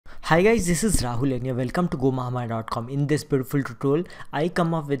Hi guys, this is Rahul and welcome to GoMahama.com. In this beautiful tutorial, I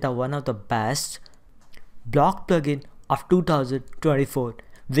come up with one of the best block plugin of 2024,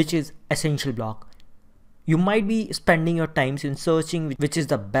 which is Essential Block. You might be spending your times in searching which is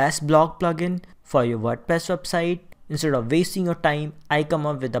the best block plugin for your WordPress website. Instead of wasting your time, I come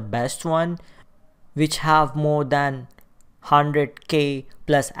up with the best one, which have more than 100k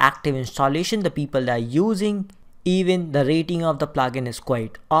plus active installation. The people that are using, even the rating of the plugin is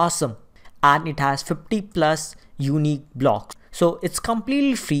quite awesome, and it has 50 plus unique blocks. So it's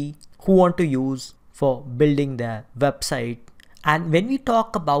completely free who want to use for building their website. And when we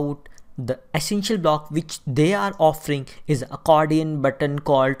talk about the essential block which they are offering is accordion, button,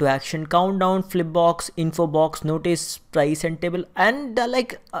 call to action, countdown, flip box, info box, notice, price and table, and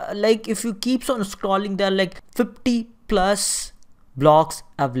like if you keeps on scrolling, there are like 50 plus blocks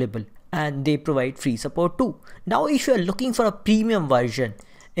available, and they provide free support too. Now if you are looking for a premium version,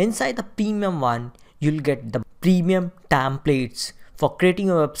 inside the premium one you'll get the premium templates for creating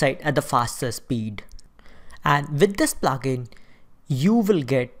a website at the faster speed. And with this plugin you will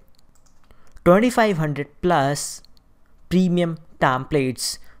get 2500 plus premium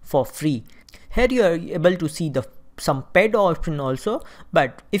templates for free. Here you are able to see some paid option also,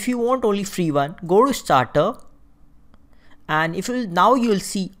 but if you want only free one, go to starter, and now you will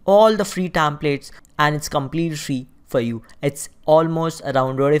see all the free templates, and it's completely free for you. It's almost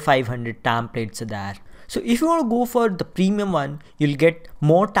around 2500 templates there. So if you want to go for the premium one, you'll get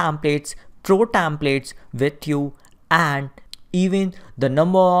more templates, pro templates with you, and even the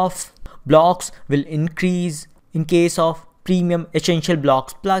number of blocks will increase in case of premium Essential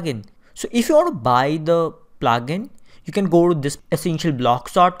Blocks plugin. So if you want to buy the plugin, you can go to this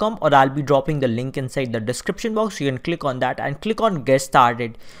essentialblocks.com, or I'll be dropping the link inside the description box. You can click on that and click on get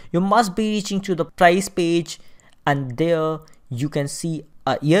started. You must be reaching to the price page, and there you can see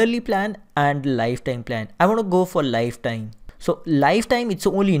a yearly plan and lifetime plan. I want to go for lifetime. So lifetime, it's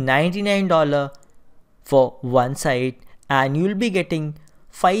only $99 for one site, and you'll be getting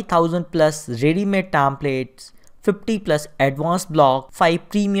 5000 plus ready-made templates, 50 plus advanced blocks, 5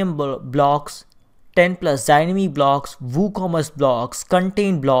 premium blocks, 10 plus dynamic blocks, WooCommerce blocks,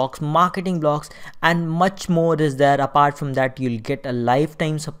 content blocks, marketing blocks, and much more is there. Apart from that, you'll get a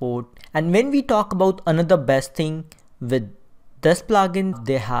lifetime support. And when we talk about another best thing with this plugin,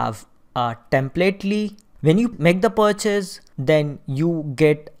 they have a Templately. When you make the purchase, then you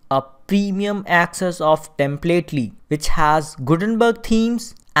get a premium access of Templately, which has Gutenberg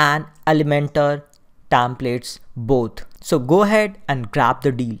themes and Elemntor templates both. So go ahead and grab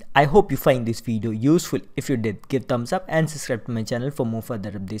the deal. I hope you find this video useful. If you did, give thumbs up and subscribe to my channel for more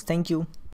further updates. Thank you.